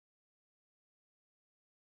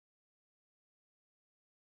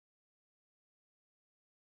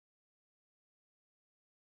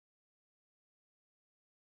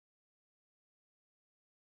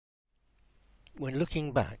When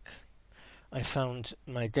looking back, I found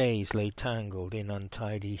my days lay tangled in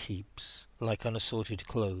untidy heaps, like unassorted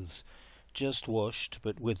clothes, just washed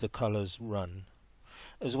but with the colours run.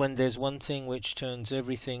 As when there's one thing which turns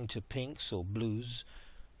everything to pinks or blues,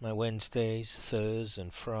 my Wednesdays, Thurs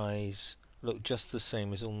and Fries look just the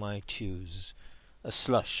same as all my Tues. A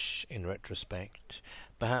slush in retrospect,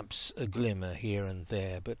 perhaps a glimmer here and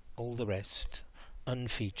there, but all the rest,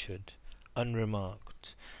 unfeatured,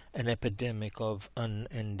 unremarked, an epidemic of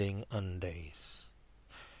unending undays.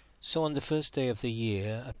 So on the first day of the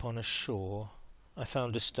year, upon a shore, I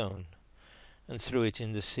found a stone, and threw it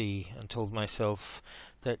in the sea, and told myself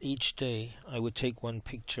that each day I would take one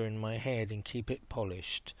picture in my head and keep it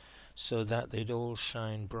polished, so that they'd all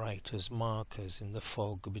shine bright as markers in the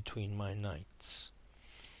fog between my nights.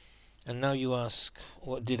 And now you ask,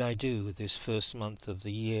 what did I do this first month of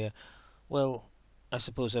the year? Well, I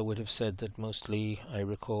suppose I would have said that mostly I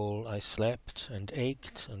recall I slept and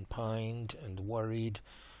ached and pined and worried,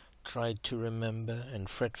 tried to remember and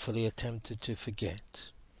fretfully attempted to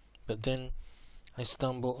forget. But then I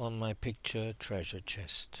stumble on my picture treasure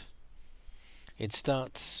chest. It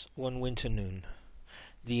starts one winter noon,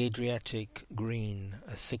 the Adriatic green,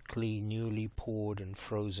 a thickly newly poured and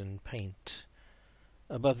frozen paint.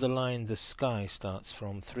 Above the line the sky starts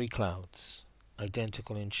from 3 clouds,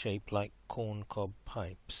 identical in shape like corncob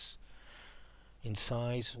pipes. In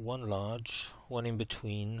size, one large, one in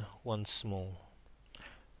between, one small.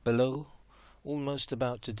 Below, almost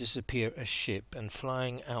about to disappear, a ship, and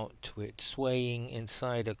flying out to it, swaying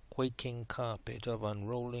inside a quaking carpet of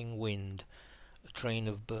unrolling wind, a train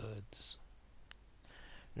of birds.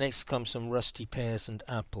 Next come some rusty pears and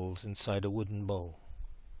apples inside a wooden bowl.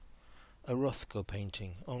 A Rothko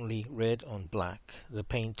painting, only red on black, the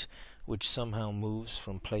paint which somehow moves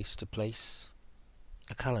from place to place.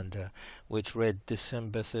 A calendar which read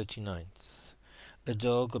December 39th. A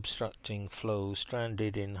dog obstructing flow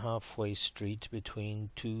stranded in halfway street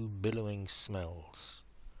between 2 billowing smells.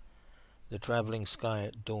 The travelling sky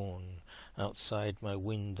at dawn, outside my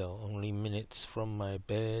window only minutes from my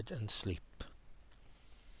bed and sleep.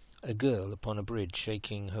 A girl upon a bridge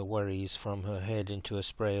shaking her worries from her head into a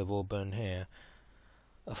spray of auburn hair.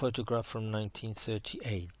 A photograph from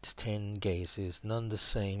 1938, 10 gazes, none the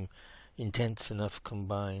same, intense enough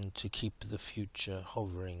combined to keep the future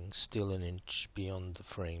hovering still an inch beyond the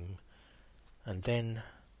frame. And then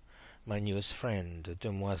my newest friend, a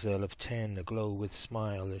demoiselle of 10, aglow with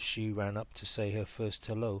smile as she ran up to say her first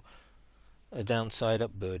hello. A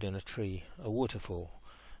downside-up bird in a tree, a waterfall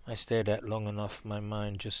I stared at long enough my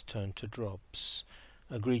mind just turned to drops,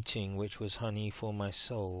 a greeting which was honey for my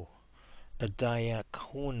soul, a Dayak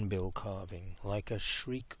hornbill carving like a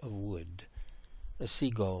shriek of wood, a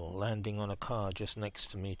seagull landing on a car just next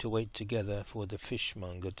to me to wait together for the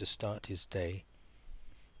fishmonger to start his day,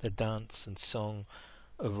 the dance and song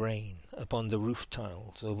of rain upon the roof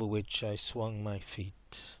tiles over which I swung my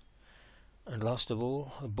feet. And last of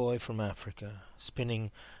all, a boy from Africa, spinning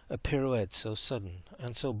a pirouette so sudden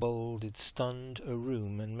and so bold it stunned a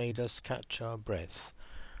room and made us catch our breath,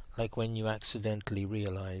 like when you accidentally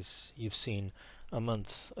realize you've seen a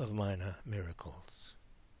month of minor miracles.